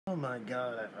Oh my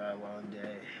god, I've had a long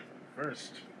day.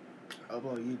 First,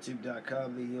 upload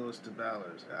youtube.com, the heels to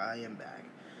Balor's. I am back.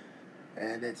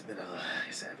 And it's been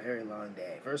a very long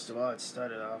day. First of all, it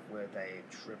started off with a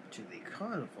trip to the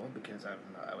carnival because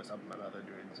I was helping my mother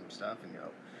doing some stuff and,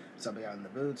 something out in the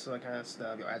boots, so that kind of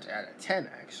stuff. At 10,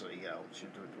 actually, she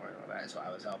was doing all that, so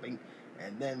I was helping.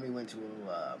 And then we went to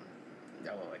a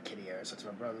little kiddie area, so it's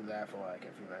my brother there for like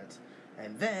a few minutes.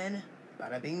 And then,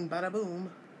 bada bing, bada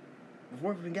boom.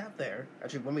 Before we even got there,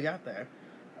 when we got there,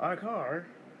 our car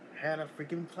had a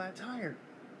freaking flat tire.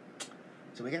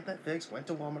 So we got that fixed, went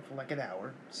to Walmart for like an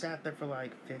hour, sat there for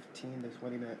like 15 to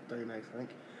 20 minutes, 30 minutes, I think.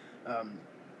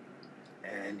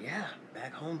 And yeah,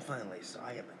 back home finally. So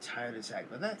I am tired as heck.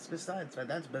 But that's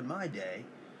been my day.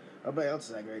 Everybody else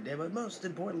has had a great day, but most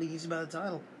importantly, he's about the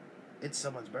title. It's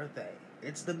someone's birthday.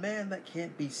 It's the man that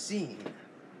can't be seen.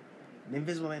 The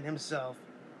Invisible Man himself,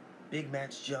 Big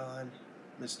Match John,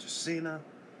 Mr. Cena.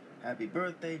 Happy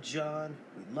birthday, John.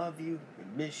 We love you. We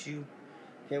miss you.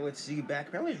 Can't wait to see you back.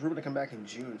 Apparently, he's rumored to come back in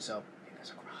June, so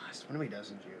fingers crossed. Whenever he does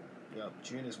in June.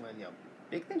 June is when,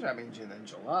 big things are happening in June. Then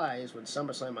July is when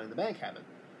SummerSlam Money in the Bank happened.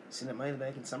 Seen that Money in the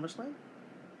Bank in SummerSlam?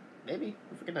 Maybe.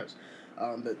 Who freaking knows?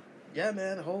 But, yeah,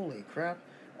 man. Holy crap.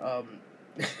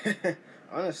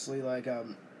 Honestly,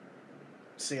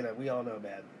 Cena, we all know,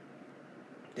 man.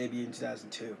 Debuted in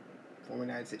 2002. Former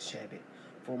United States Champion.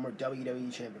 Former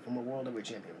WWE Champion. Former World Heavyweight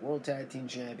Champion. World Tag Team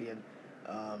Champion.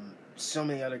 So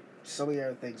many other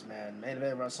things, man. Main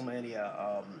event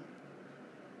WrestleMania.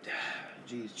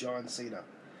 John Cena,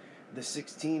 the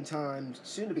 16-time,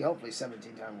 soon to be hopefully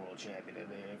 17-time world champion in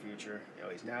the near future.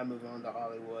 He's now moving on to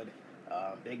Hollywood.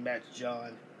 Big Match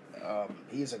John.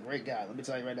 He is a great guy. Let me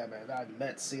tell you right now, man. I've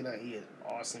met Cena. He is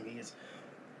awesome. He is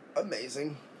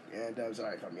amazing. And I'm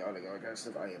sorry if I'm yawning all that kind of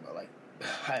stuff. I am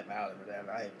I'm out of it,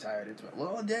 man. I am tired. It's been a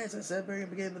long day, as I said very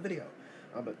beginning of the video.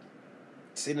 But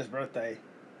Cena's birthday,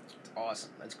 it's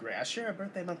awesome. That's great. I share a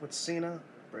birthday month with Cena,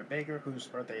 Britt Baker, whose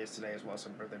birthday is today as well.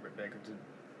 So birthday Britt Baker to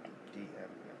DM.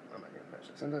 I'm not going to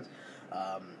mention sentence.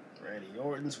 Randy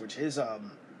Orton's, which his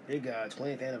big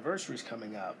 20th anniversary is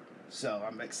coming up. So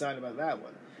I'm excited about that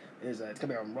one. It's going to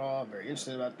be on Raw. Very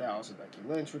interested about that. Also, Becky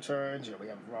Lynch returns. We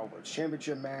have a Raw World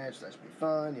Championship match. That should be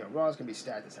fun. Raw's going to be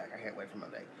stacked as heck. I can't wait for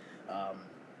Monday.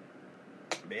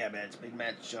 But yeah, man, it's Big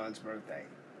Match John's birthday.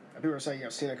 People are saying,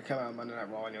 Cena could come out on Monday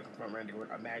Night Raw and confront Randy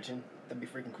Orton. Imagine. That'd be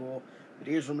freaking cool. But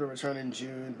he is rumored to return in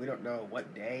June. We don't know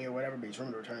what day or whatever, but he's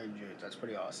rumored to return in June. So that's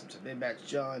pretty awesome. So Big Match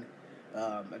John,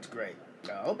 that's great.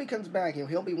 I hope he comes back. He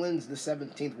hope he wins the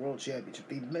 17th World Championship.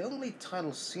 The only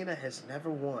title Cena has never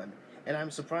won. And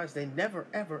I'm surprised they never,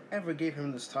 ever, ever gave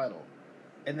him this title.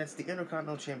 And that's the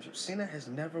Intercontinental Championship. Cena has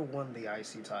never won the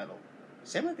IC title.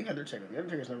 Same with The Undertaker. The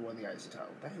Undertaker's never won the IC title.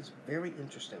 That is very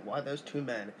interesting. Why those two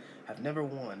men have never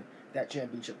won that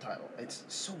championship title. It's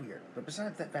so weird. But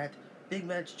besides that fact, Big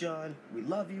Match John, we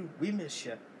love you. We miss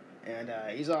you. And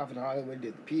he's off in Hollywood.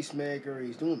 Did The Peacemaker.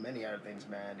 He's doing many other things,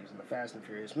 man. He's in the Fast and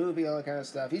Furious movie, all that kind of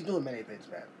stuff. He's doing many things,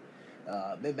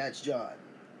 man. Big Match John.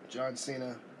 John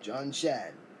Cena. John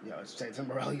Shad. It's Tim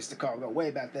Morelli used to call him. Go way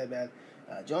back then, man.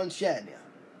 John Shad,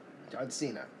 John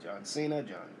Cena.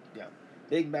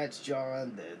 Big Match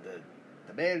John,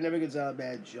 the man who never gets out of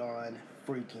bed, John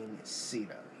freaking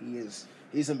Cena. He's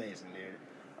amazing, dude.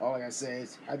 All I gotta say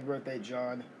is, happy birthday,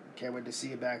 John. Can't wait to see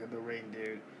you back in the ring,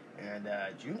 dude. And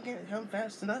June can't come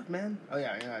fast enough, man. Oh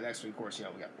yeah, next week, of course, we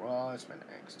got Raw, it's been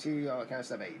NXT, all that kind of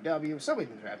stuff, AEW. So many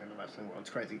things are happening in the wrestling world. It's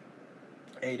crazy.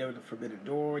 AEW, the Forbidden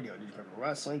Door, New Japan Pro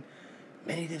Wrestling.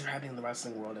 Many things are happening in the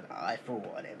wrestling world, and I, for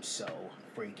one, am so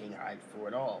freaking hyped for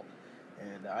it all.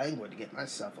 And I am going to get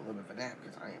myself a little bit of a nap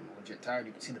because I am legit tired.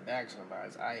 You can see the bags on my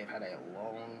eyes. I have had a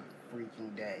long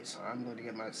freaking day, so I'm going to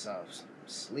get myself some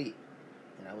sleep.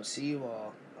 And I will see you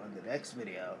all on the next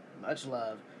video. Much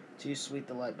love. Too sweet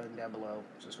the like button down below.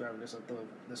 Subscribe to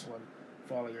this one.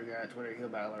 Follow your guy on Twitter, Heel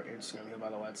Balor, Instagram, Heel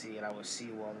Balor YT, and I will see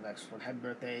you all on the next one. Happy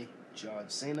birthday, John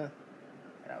Cena,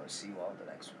 and I will see you all on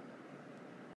the next one.